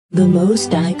The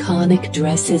most iconic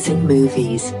dresses in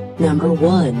movies. Number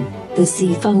 1. The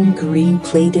seafoam green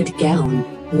pleated gown,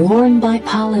 worn by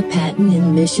Paula Patton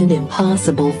in Mission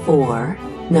Impossible 4.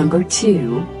 Number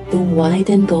 2. The white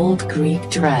and gold Greek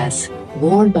dress,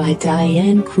 worn by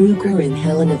Diane Kruger in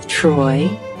Helen of Troy.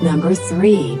 Number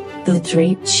 3. The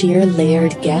draped sheer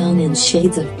layered gown in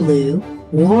shades of blue,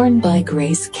 worn by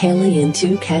Grace Kelly in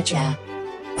To Catch a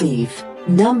Thief.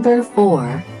 Number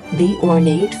 4. The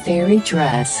ornate fairy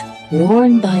dress,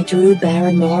 worn by Drew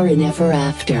Barrymore in Ever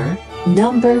After.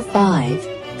 Number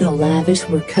 5. The lavish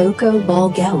Rococo ball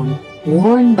gown,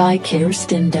 worn by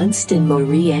Kirsten Dunst in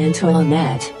Marie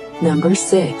Antoinette. Number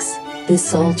 6. The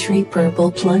sultry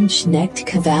purple plunge-necked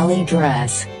Cavalli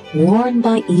dress, worn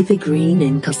by Eva Green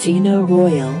in Casino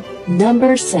Royale.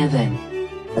 Number 7.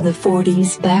 The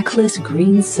 40s backless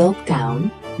green silk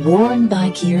gown, worn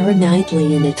by Keira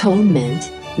Knightley in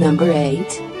Atonement. Number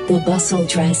 8. The bustle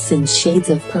dress in shades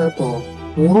of purple,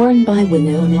 worn by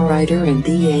Winona Ryder in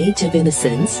The Age of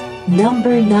Innocence.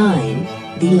 Number 9.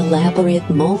 The elaborate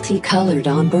multicolored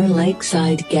ombre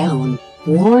lakeside gown,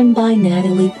 worn by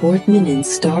Natalie Portman in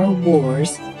Star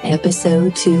Wars,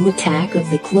 Episode 2 Attack of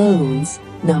the Clones.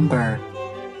 Number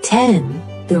 10.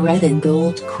 The red and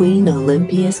gold Queen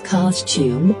Olympias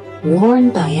costume, worn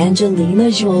by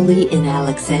Angelina Jolie in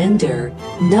Alexander.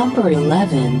 Number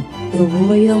 11. The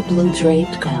royal blue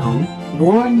draped gown,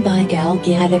 worn by Gal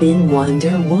Gadot in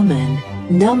Wonder Woman.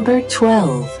 Number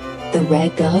 12. The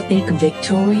red gothic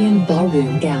Victorian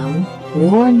ballroom gown,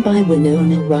 worn by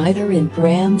Winona Ryder in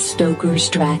Bram Stoker's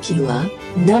Dracula.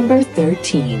 Number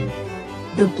 13.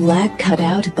 The black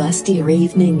cutout bustier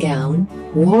evening gown,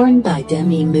 worn by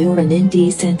Demi Moore in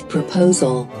Indecent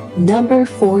Proposal. Number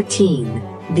 14.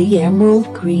 The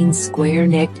emerald green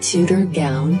square-necked Tudor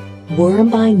gown, worn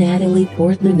by Natalie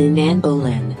Portman in Anne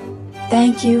Boleyn.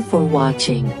 Thank you for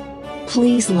watching.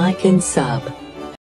 Please like and sub.